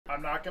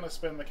I'm not going to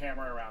spin the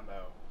camera around,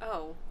 though.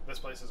 Oh. This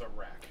place is a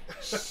wreck.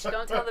 Shh,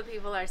 don't tell the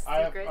people our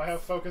secrets. I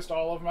have focused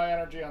all of my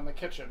energy on the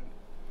kitchen.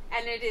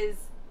 And it is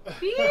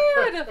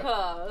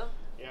beautiful.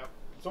 Yep.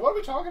 So what are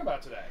we talking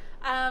about today?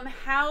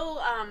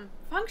 How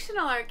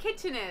functional our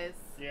kitchen is.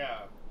 Yeah.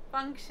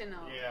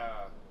 Functional. Yeah.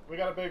 We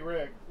got a big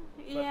rig,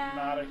 but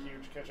not a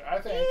huge kitchen. I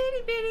think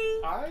itty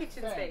bitty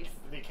kitchen space.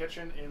 The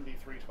kitchen in the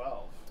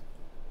 312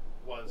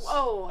 was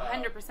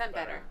 100%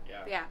 better.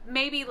 Yeah.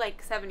 Maybe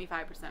like 75%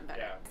 better.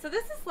 Yeah. So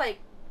this is like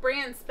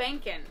brand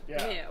spanking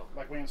new.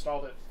 Like we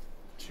installed it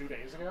 2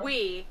 days ago.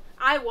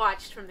 I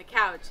watched from the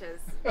couch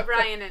as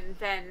Brian and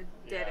Ben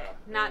did it.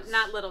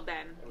 Not little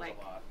Ben. It was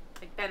a lot.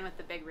 Like Ben with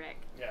the big rig.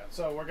 Yeah.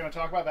 So we're going to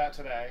talk about that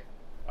today.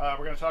 We're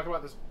going to talk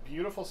about this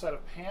beautiful set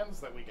of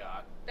pans that we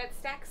got. That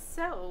stacks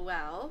so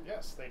well.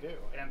 Yes, they do.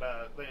 And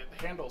the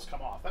handles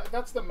come off.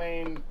 That's the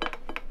main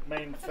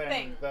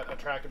thing that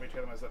attracted me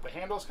to them, is that the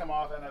handles come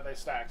off and that they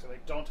stack, so they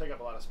don't take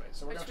up a lot of space.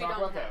 So we're going to talk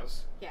about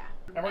those. Yeah.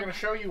 And we're going to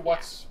show you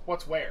what's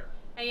where.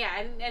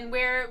 And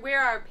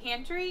where our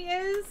pantry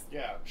is.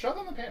 Yeah. Show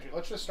them the pantry.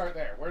 Let's just start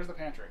there. Where's the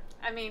pantry?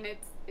 I mean,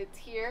 it's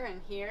here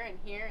and here and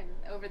here and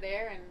over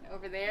there and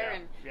over there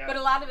yeah. but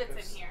a lot of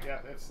it's in here. Yeah,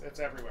 it's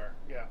everywhere.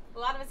 Yeah. A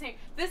lot of it's in here.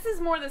 This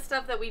is more the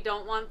stuff that we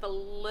don't want the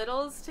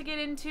littles to get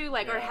into,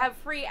 or have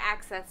free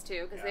access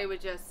to, because they would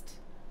just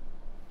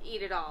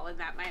eat it all, and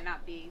that might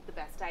not be the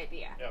best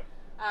idea. Yep.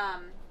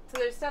 So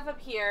there's stuff up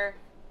here,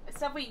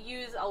 stuff we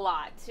use a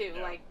lot too,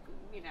 like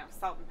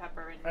salt and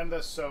pepper and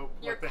the soap,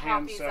 your like the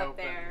hand soap up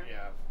there. And,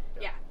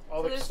 yeah. All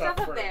so the there's stuff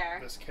up for there.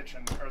 This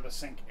kitchen or the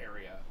sink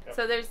area. Yep.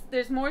 So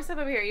there's more stuff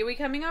up here. Are we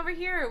coming over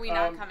here, or are we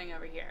not coming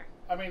over here?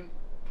 I mean,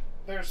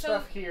 there's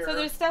stuff here. So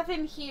there's stuff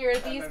in here.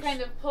 These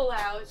kind of pull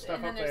out,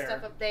 and then there's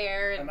stuff up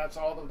there. And that's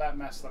all of that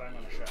mess that I'm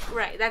going to show.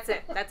 Right, that's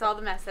it. That's all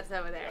the mess that's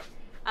over there.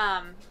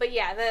 Yep. But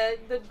yeah,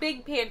 the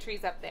big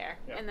pantry's up there,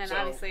 and then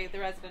obviously the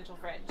residential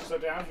fridge. So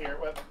down here,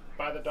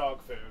 by the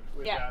dog food,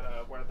 we've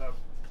got where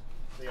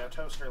the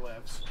toaster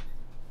lives,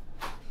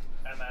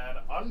 and then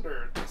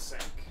under the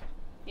sink.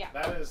 Yeah.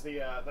 That is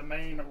the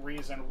main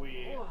reason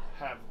we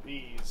have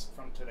these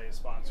from today's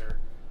sponsor.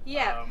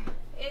 Yeah.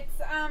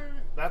 It's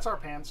that's our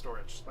pan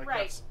storage.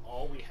 That's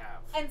all we have.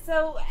 And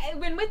so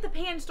when with the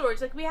pan storage,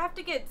 we have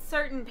to get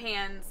certain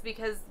pans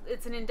because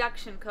it's an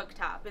induction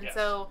cooktop. And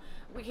so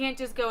we can't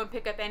just go and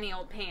pick up any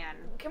old pan.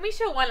 Can we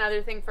show one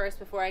other thing first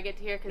before I get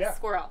to here? Because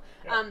squirrel.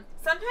 Yeah.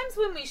 Sometimes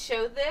when we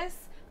show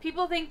this,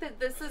 people think that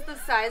this is the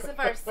size of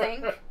our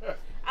sink.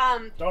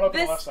 Don't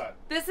open the left side.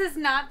 This is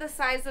not the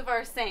size of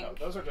our sink.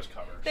 No, those are just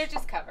covers. They're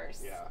just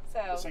covers. Yeah. So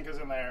the sink is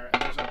in there,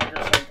 and there's a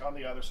bigger sink on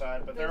the other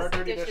side, but there are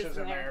dirty dishes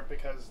in there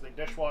because the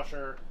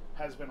dishwasher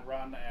has been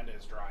run and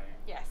is drying.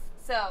 Yes.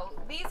 So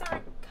these are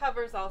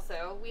covers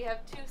also. We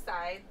have two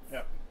sides.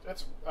 Yep.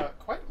 It's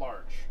quite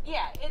large.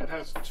 Yeah. It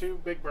has two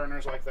big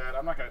burners like that.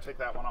 I'm not going to take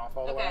that one off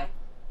all the way.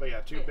 But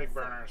yeah, two big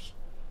burners.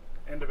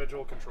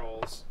 Individual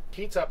controls.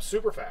 Heats up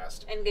super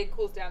fast. And it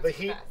cools down super fast.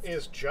 The heat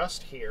is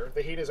just here.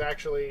 The heat is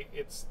actually,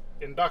 it's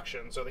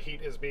induction, so the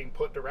heat is being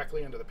put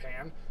directly into the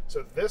pan.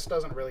 So this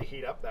doesn't really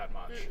heat up that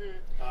much.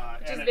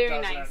 Which is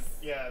very nice.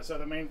 Yeah, so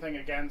the main thing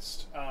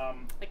against...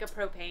 like a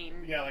propane.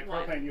 Yeah, like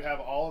propane. You have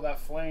all of that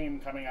flame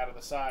coming out of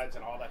the sides,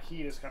 and all that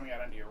heat is coming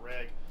out into your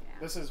rig. Yeah.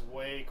 This is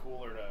way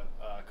cooler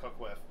to cook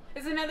with.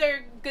 It's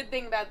another good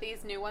thing about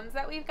these new ones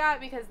that we've got,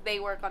 because they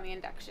work on the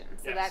induction.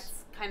 So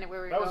that's kind of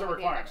where we're going with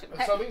the induction.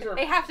 So these are,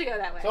 they have to go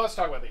that way. So let's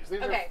talk about these. These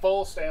are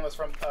full stainless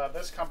from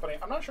this company.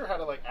 I'm not sure how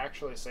to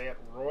actually say it.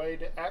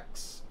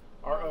 Roydx.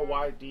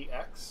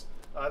 ROYDX.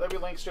 There'll be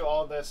links to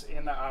all of this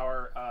in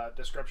our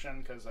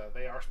description because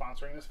they are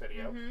sponsoring this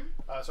video.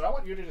 So I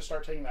want you to just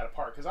start taking that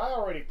apart because I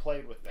already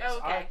played with this.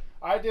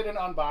 I did an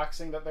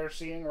unboxing that they're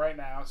seeing right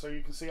now, so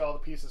you can see all the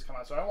pieces come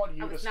out. So I want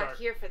you to start. Not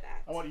here for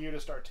that. I want you to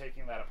start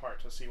taking that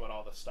apart to see what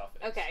all this stuff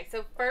is. Okay.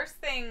 So first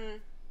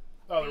thing.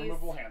 Oh, the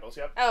removable handles.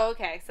 Yep. Oh,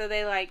 okay. So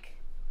they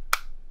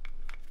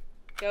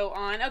go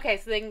on. Okay,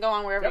 so they can go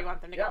on wherever you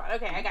want them to go on.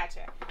 Okay, I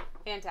gotcha.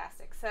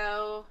 Fantastic.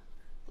 So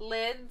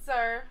lids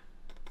are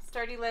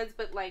sturdy lids,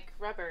 but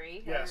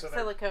rubbery. Yeah, so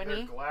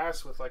they're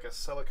glass with a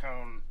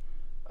silicone.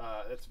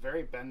 It's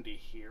very bendy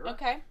here.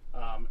 Okay.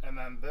 And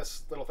then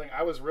this little thing,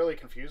 I was really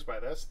confused by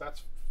this.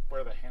 That's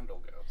where the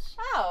handle goes.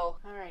 Oh,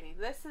 alrighty.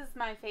 This is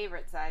my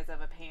favorite size of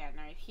a pan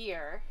right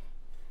here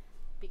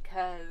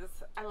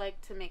because I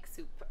like to make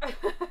soup. I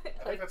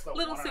think that's the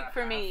little soup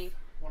for me.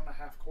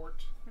 1.5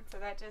 quart. And so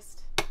that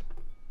it's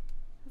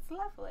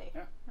lovely.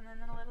 Yeah. And then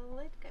the little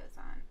lid goes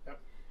on. Yep.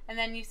 And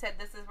then you said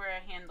this is where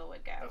a handle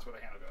would go. That's where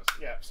the handle goes.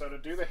 Yeah, so to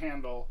do the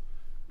handle,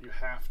 you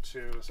have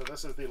to, so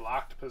this is the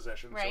locked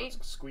position. Right. So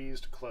it's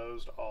squeezed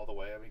closed all the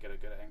way. Let me get a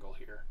good angle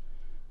here.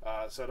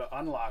 So to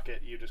unlock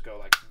it, you just go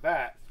like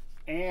that.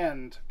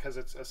 And because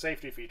it's a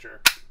safety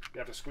feature, you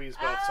have to squeeze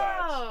both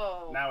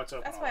sides. Now it's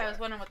open. That's why I was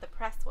wondering what the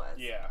press was.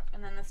 Yeah.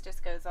 And then this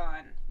just goes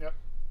on. Yep.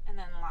 And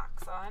then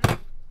locks on.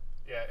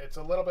 Yeah, it's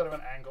a little bit of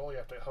an angle. You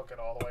have to hook it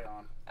all the way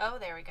on. Oh,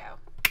 there we go.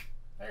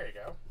 There you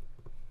go.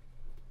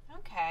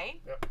 Okay.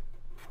 Yep.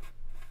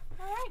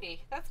 Alrighty.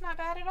 That's not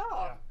bad at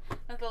all.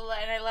 Yeah.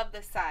 And I love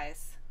this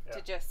size.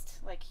 to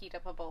just like heat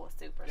up a bowl of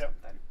soup or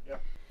something.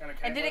 Yep.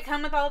 And did it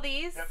come with all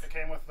these? Yep, it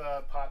came with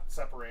pot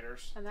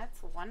separators. And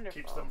that's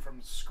wonderful. Keeps them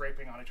from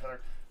scraping on each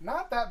other.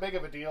 Not that big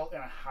of a deal in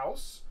a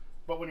house,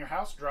 but when your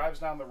house drives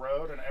down the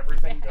road and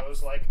everything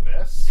goes like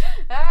this,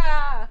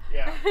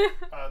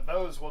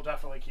 those will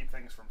definitely keep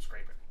things from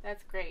scraping.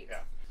 That's great.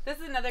 Yeah. This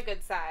is another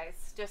good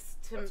size,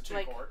 just to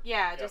like,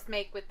 just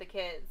make with the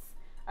kids,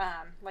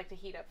 like to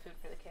heat up food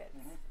for the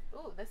kids.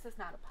 Ooh, this is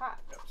not a pot.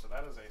 Yep. So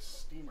that is a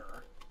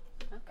steamer.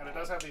 Okay. And it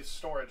does have these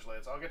storage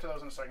lids. I'll get to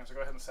those in a second, so go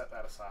ahead and set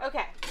that aside.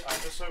 Okay.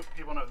 Just so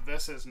people know,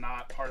 this is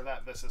not part of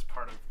that. This is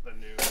part of the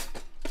new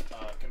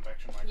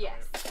convection microwave.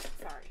 Yes.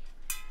 Sorry.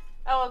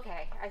 Oh,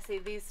 okay. I see.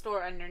 These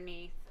store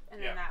underneath, and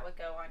then that would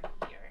go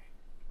on here.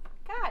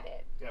 Got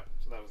it. Yep.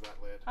 So that was that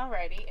lid.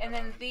 Alrighty. And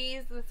then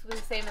these, this was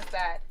the same as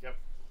that. Yep.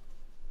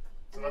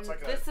 So and that's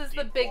like this is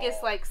the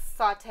biggest like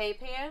saute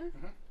pan.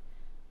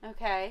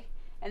 Okay.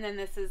 And then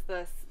this is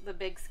the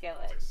big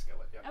skillet. It's like a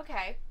skillet. Yep.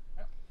 Okay.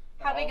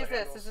 And how big is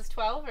this? Is this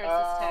 12 or is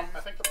this 10? I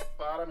think the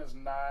bottom is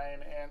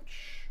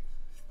 9-inch.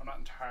 I'm not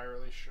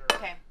entirely sure.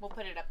 Okay, we'll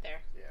put it up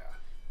there. Yeah.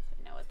 So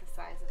we know what the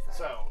sizes are.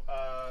 So,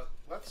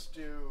 let's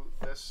do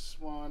this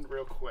one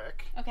real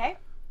quick. Okay.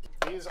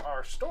 These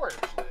are storage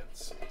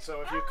lids.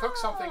 So if you cook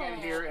something in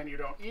here and you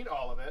don't eat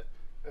all of it,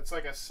 it's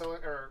like a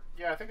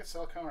I think it's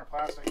silicone or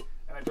plastic,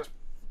 and it just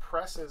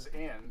presses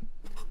in,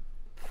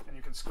 and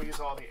you can squeeze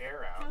all the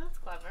air out. Oh, that's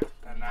clever.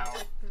 And now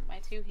with my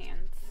two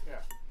hands.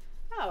 Yeah.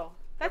 Oh.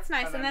 That's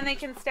nice, and then they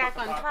can stack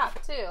on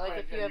top too, like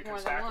if you have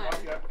more than one.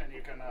 And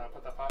you can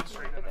put the pot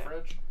straight in the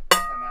fridge,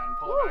 and then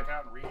pull it back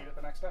out and reheat it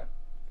the next day.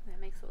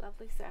 That makes a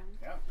lovely sound.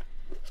 Yeah.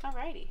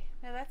 Alrighty.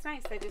 Now that's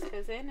nice. That just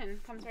goes in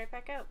and comes right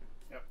back out.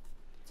 Yep.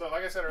 So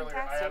like I said earlier,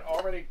 I had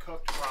already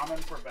cooked ramen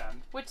for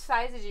Ben. Which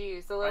size did you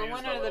use? The little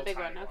one or the big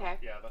one? Okay.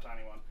 Yeah, the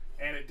tiny one.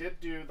 And it did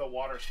do the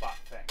water spot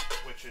thing,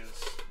 which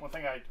is one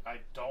thing I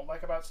don't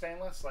like about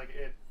stainless. Like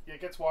it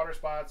gets water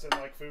spots and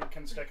like food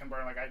can stick and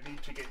burn. Like I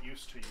need to get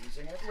used to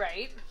using it.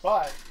 Right.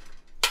 But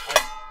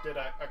I did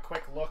a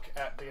quick look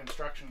at the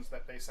instructions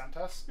that they sent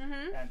us,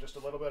 and just a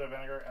little bit of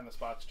vinegar and the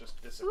spots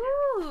just disappeared.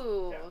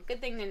 Ooh,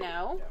 good thing to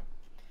know. Yeah.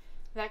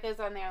 That goes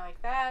on there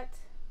like that.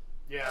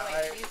 Yeah,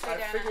 I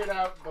figured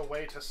out the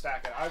way to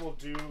stack it. I will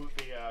do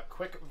the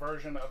quick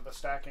version of the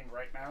stacking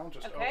right now,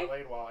 just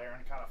overlaid while Aaron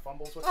kind of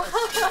fumbles with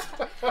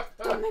this.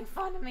 Don't make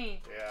fun of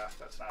me. Yeah,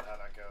 that's not how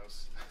that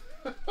goes.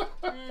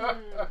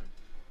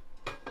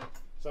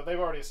 So they've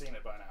already seen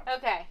it by now.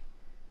 Okay.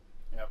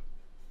 Yep.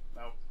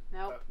 Nope.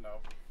 Nope.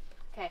 Nope.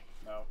 Okay.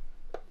 Nope.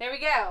 There we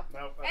go.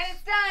 Nope. And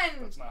it's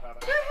done. That's not how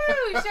that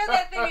Woohoo! Show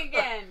that thing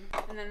again.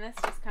 And then this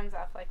just comes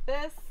off like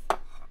this.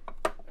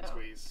 And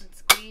squeeze. And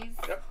squeeze.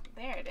 Yep.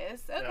 There it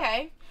is.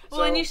 Okay. Yep. Well,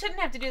 so, and you shouldn't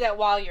have to do that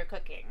while you're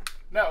cooking.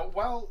 No.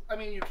 Well, I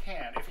mean, you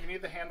can if you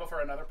need the handle for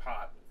another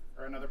pot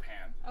or another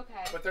pan.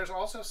 Okay. But there's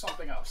also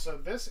something else. So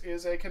this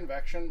is a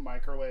convection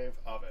microwave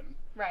oven.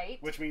 Right.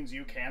 Which means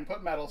you can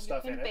put metal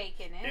stuff in it. You can bake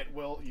in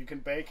it. You can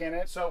bake in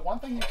it. So one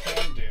thing you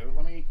can do,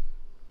 let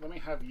me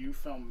have you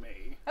film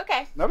me.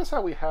 Okay. Notice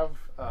how we have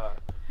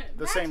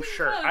the same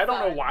shirt. I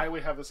don't know why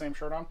we have the same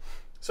shirt on.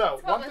 So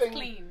one thing,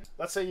 clean.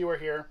 Let's say you were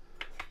here,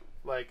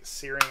 like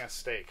searing a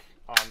steak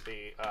on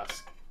the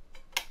countertop.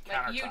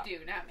 Like you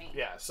do, not me.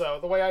 Yeah. So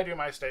the way I do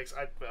my steaks,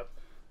 I put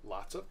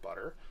lots of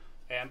butter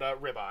and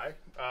ribeye.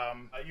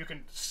 You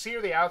can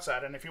sear the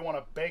outside, and if you want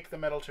to bake the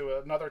middle to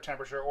another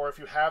temperature, or if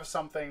you have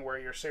something where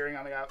you're searing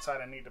on the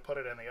outside and need to put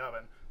it in the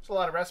oven, there's a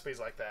lot of recipes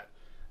like that.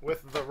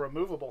 With the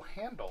removable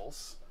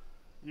handles,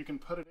 you can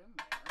put it in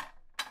there,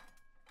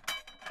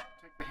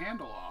 take the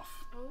handle off.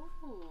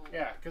 Ooh.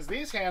 Yeah, because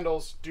these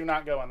handles do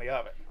not go in the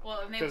oven.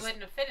 Well, and they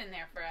wouldn't have fit in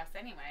there for us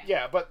anyway.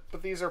 Yeah, but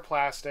these are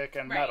plastic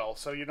and metal,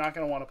 so you're not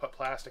going to want to put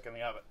plastic in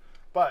the oven.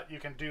 But you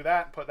can do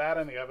that, put that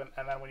in the oven,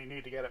 and then when you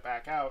need to get it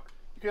back out,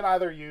 you can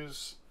either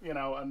use,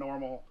 a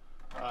normal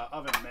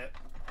oven mitt,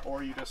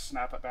 or you just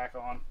snap it back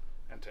on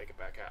and take it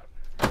back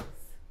out.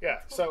 Yeah,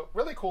 so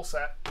really cool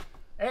set.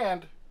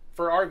 And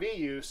for RV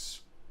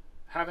use,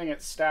 having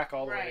it stack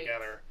all the way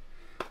together.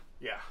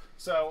 Yeah.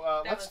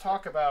 So let's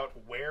talk about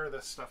where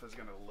this stuff is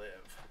going to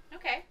live.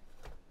 Okay.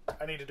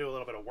 I need to do a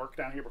little bit of work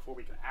down here before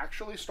we can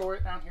actually store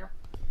it down here.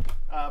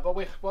 But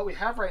what we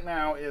have right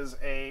now is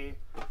a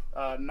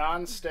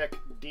non-stick,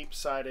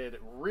 deep-sided,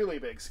 really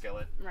big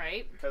skillet.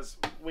 Right. Because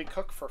we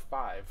cook for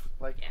 5.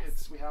 Like,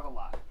 we have a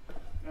lot.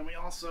 And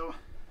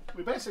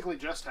we basically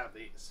just have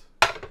these.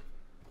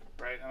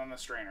 Right, and then the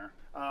strainer.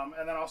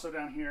 And then also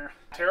down here,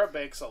 Tara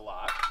bakes a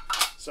lot.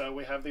 So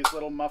we have these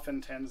little muffin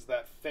tins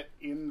that fit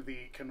in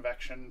the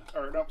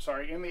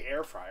in the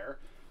air fryer.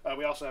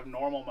 We also have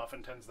normal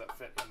muffin tins that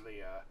fit in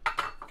the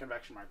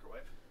convection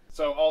microwave.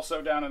 So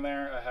also down in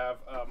there, I have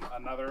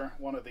another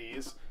one of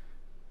these.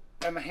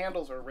 And the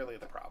handles are really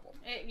the problem.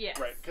 Yes.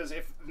 Right, because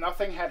if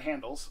nothing had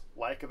handles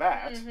like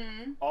that,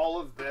 all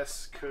of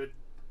this could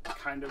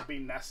kind of be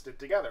nested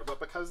together. But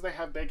because they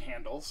have big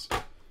handles,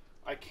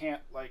 I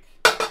can't, right,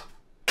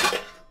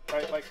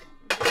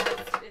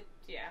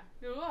 yeah.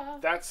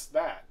 That's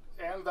that.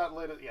 And that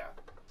lid,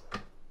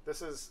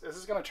 This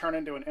is going to turn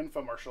into an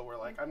infomercial where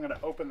like I'm going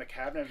to open the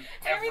cabinet and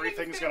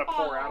everything's going to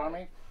pour out on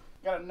me.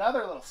 Got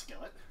another little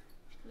skillet.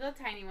 Little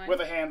tiny one. With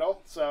a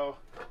handle, so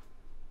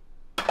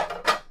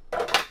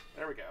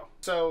there we go.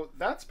 So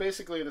that's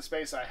basically the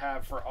space I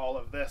have for all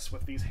of this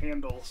with these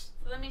handles.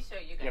 So let me show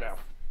you guys.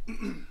 You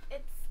know.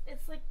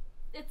 it's like,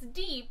 it's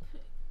deep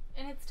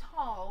and it's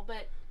tall,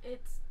 but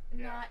it's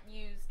not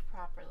used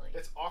properly.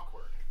 It's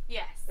awkward.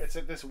 Yes. It's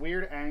at this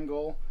weird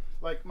angle.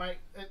 Like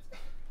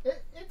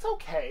it's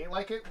okay.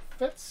 Like it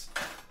fits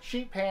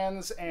sheet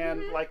pans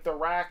and like the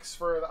racks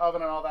for the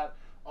oven and all that.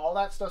 All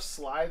that stuff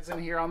slides in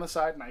here on the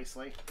side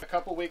nicely. A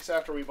couple weeks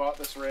after we bought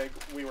this rig,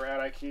 we were at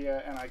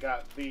IKEA and I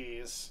got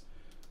these.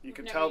 You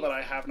can tell that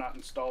I have not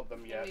installed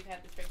them yet. We've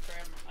had this rig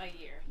for a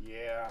year.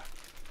 Yeah.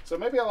 So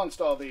maybe I'll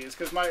install these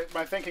because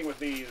my thinking with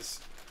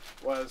these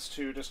was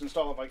to just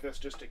install them like this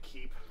just to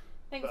keep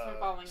things from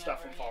falling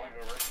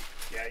over.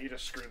 Yeah, you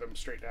just screw them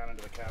straight down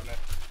into the cabinet.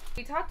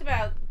 We talked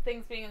about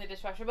things being in the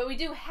dishwasher, but we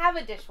do have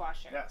a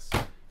dishwasher. Yes.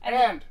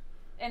 And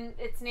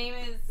its name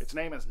is... Its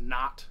name is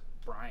not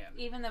Brian.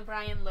 Even though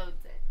Brian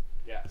loads it.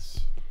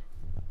 Yes.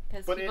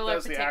 But it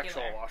does the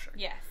actual washing.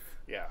 Yes.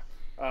 Yeah.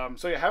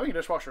 So yeah, having a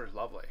dishwasher is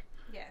lovely.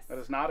 Yes. That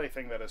is not a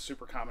thing that is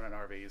super common in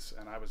RVs,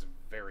 and I was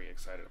very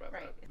excited about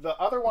that. The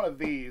other one of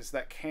these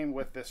that came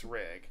with this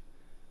rig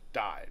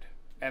died.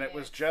 And it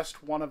was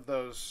just one of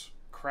those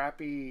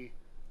crappy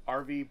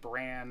RV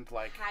brand,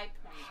 like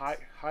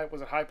high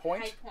was it High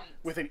Point? High Point.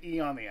 With an E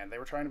on the end. They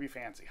were trying to be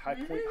fancy.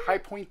 High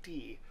Point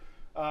E.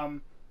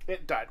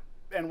 It died.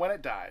 And when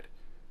it died,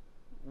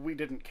 we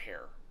didn't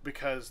care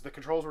because the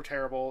controls were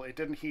terrible. It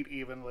didn't heat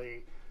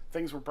evenly.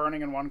 Things were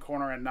burning in one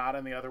corner and not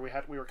in the other.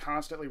 We were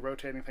constantly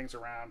rotating things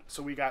around.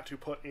 So we got to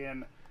put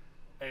in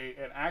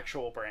an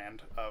actual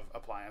brand of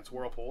appliance,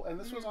 Whirlpool, and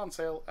this was on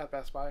sale at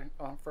Best Buy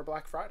for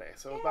Black Friday.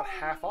 So it was about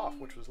half off,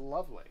 which was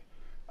lovely.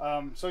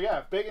 So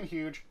yeah, big and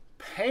huge.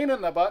 Pain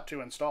in the butt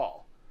to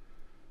install.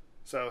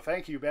 So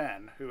thank you,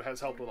 Ben, who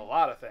has helped with a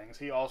lot of things.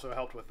 He also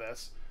helped with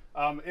this.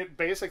 It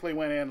basically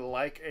went in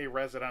like a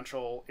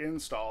residential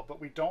install,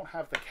 but we don't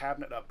have the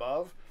cabinet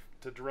above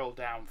to drill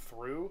down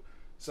through.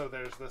 So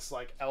there's this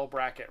like L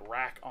bracket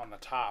rack on the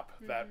top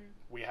that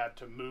we had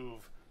to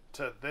move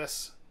to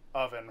this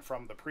oven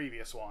from the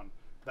previous one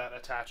that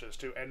attaches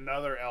to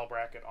another L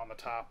bracket on the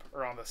top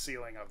or on the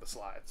ceiling of the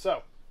slide.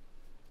 So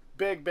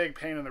big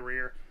pain in the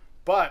rear,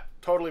 but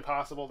totally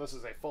possible. This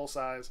is a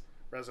full-size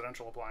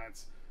residential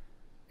appliance.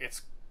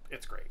 It's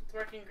great. It's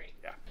working great.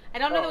 Yeah. I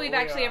don't know that we've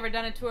actually ever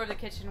done a tour of the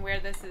kitchen where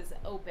this is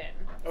open.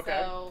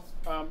 Okay. So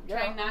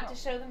trying not to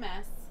show the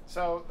mess.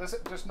 So this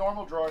is just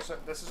normal drawer. So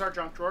this is our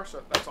junk drawer.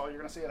 So that's all you're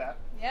gonna see of that.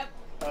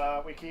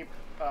 Yep. We keep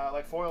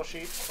like foil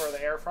sheets for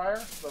the air fryer,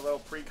 the little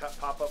pre-cut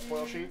pop-up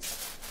foil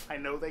sheets. I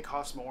know they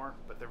cost more,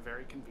 but they're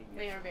very convenient.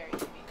 They are very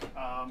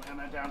convenient. And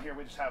then down here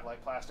we just have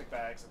like plastic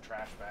bags and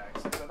trash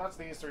bags. So that's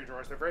these three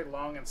drawers. They're very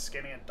long and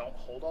skinny and don't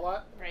hold a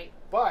lot. Right.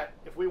 But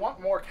if we want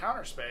more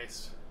counter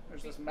space,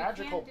 there's this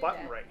magical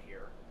button right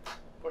here.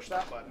 Push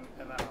that button,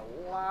 and then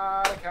a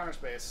lot of counter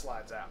space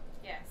slides out.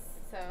 Yes.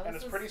 So and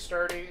it's pretty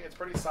sturdy. It's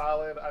pretty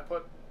solid. I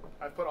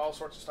put all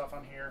sorts of stuff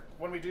on here.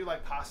 When we do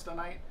like pasta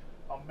night,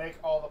 I'll make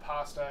all the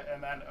pasta,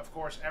 and then of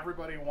course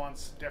everybody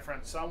wants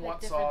different. Some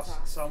want sauce,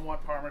 some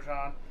want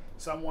Parmesan,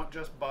 some want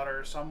just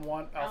butter, some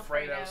want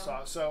Alfredo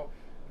sauce. So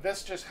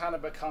this just kind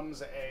of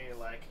becomes a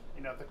like,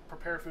 you know, the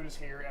prepared food is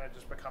here, and it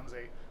just becomes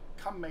a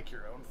come make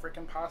your own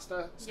freaking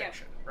pasta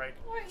station, right?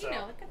 Or you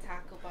know, like a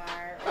taco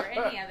bar or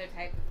any other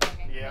type of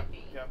thing. Yep.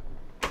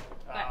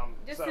 But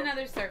just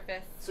another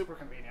surface. Super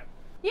convenient.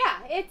 Yeah,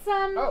 it's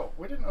Oh,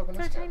 we didn't open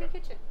this tiny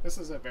kitchen. This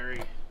is a very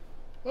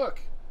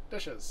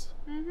dishes.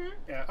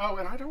 Yeah. Oh,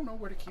 and I don't know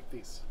where to keep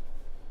these.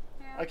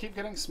 Yeah. I keep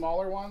getting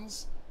smaller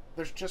ones.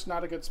 There's just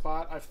not a good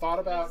spot. I've thought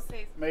about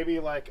maybe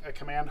like a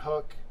command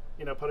hook,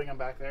 you know, putting them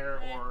back there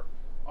or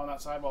on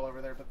that sidewall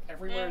over there, but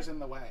everywhere is in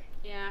the way.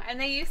 Yeah,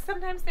 and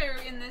sometimes they're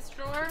in this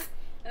drawer,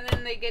 and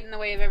then they get in the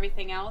way of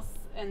everything else,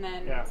 and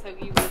then so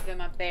you move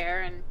them up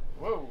there and.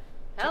 Whoa.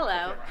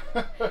 Hello.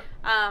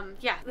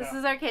 This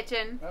is our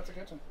kitchen. That's a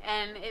kitchen.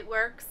 And it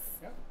works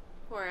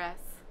for us,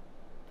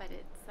 but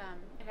it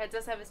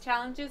does have its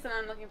challenges, and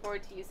I'm looking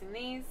forward to using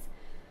these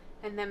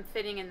and them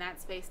fitting in that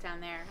space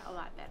down there a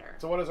lot better.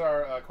 So what is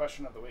our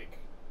question of the week?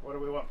 What do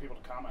we want people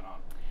to comment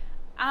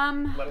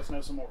on? Let us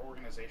know some more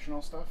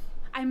organizational stuff.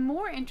 I'm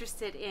more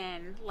interested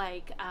in,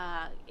 like,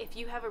 if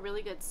you have a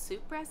really good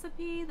soup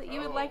recipe that you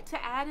would like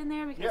to add in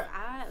there, because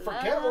I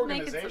love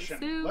making some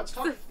soups. Let's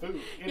talk food.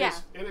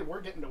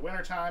 We're getting to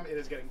wintertime. It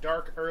is getting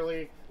dark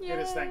early. It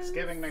is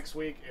Thanksgiving next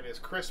week. It is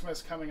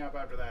Christmas coming up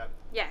after that.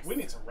 Yes. We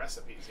need some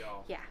recipes,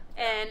 y'all. Yeah.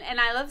 And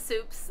I love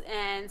soups,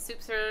 and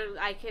soups are,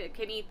 I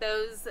can eat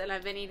those, and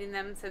I've been eating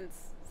them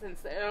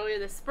since earlier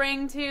this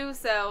spring, too,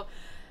 so...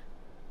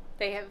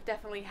 They have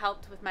definitely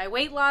helped with my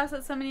weight loss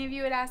that so many of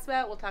you had asked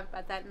about. We'll talk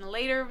about that in a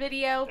later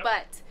video.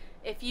 But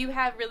if you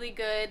have really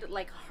good,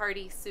 like,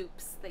 hearty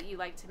soups that you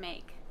like to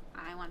make,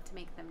 I want to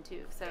make them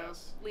too. So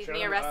leave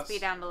me a recipe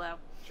down below.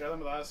 Share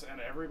them with us,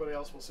 and everybody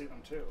else will see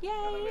them too. Yay!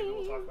 And then maybe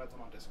we'll talk about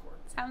them on Discord.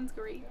 Sounds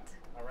great.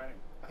 Yeah. All right.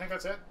 think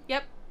that's it.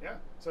 Yep. Yeah.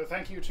 So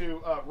thank you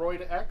to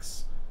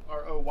RoydX,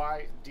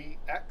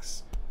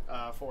 RoydX,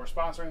 for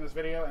sponsoring this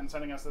video and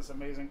sending us this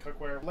amazing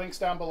cookware. Links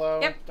down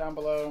below. Yep. Down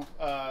below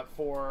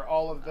for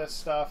all of this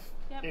stuff.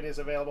 Yep. It is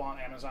available on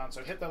Amazon.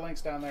 So hit the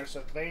links down there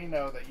so they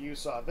know that you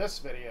saw this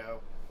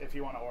video if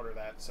you want to order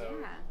that. So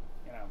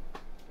you know,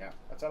 yeah,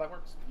 that's how that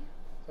works. Yeah.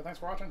 So thanks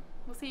for watching.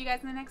 We'll see you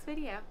guys in the next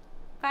video.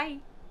 Bye.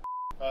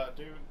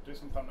 Do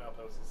some thumbnail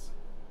poses.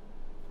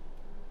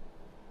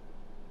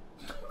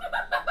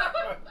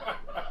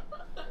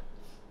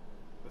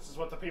 This is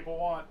what the people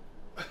want.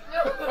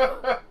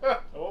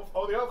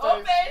 Oh, the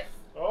old face.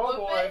 Oh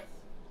boy. Face.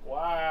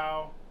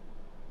 Wow.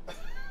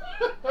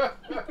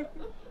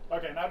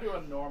 Okay, now do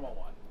a normal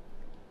one.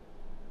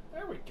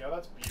 There we go.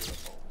 That's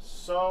beautiful.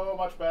 So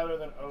much better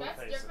than O faces.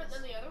 That's different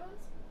than the other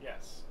ones?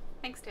 Yes.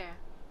 Thanks, Tara.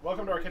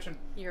 Welcome to our kitchen.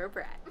 You're a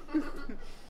brat.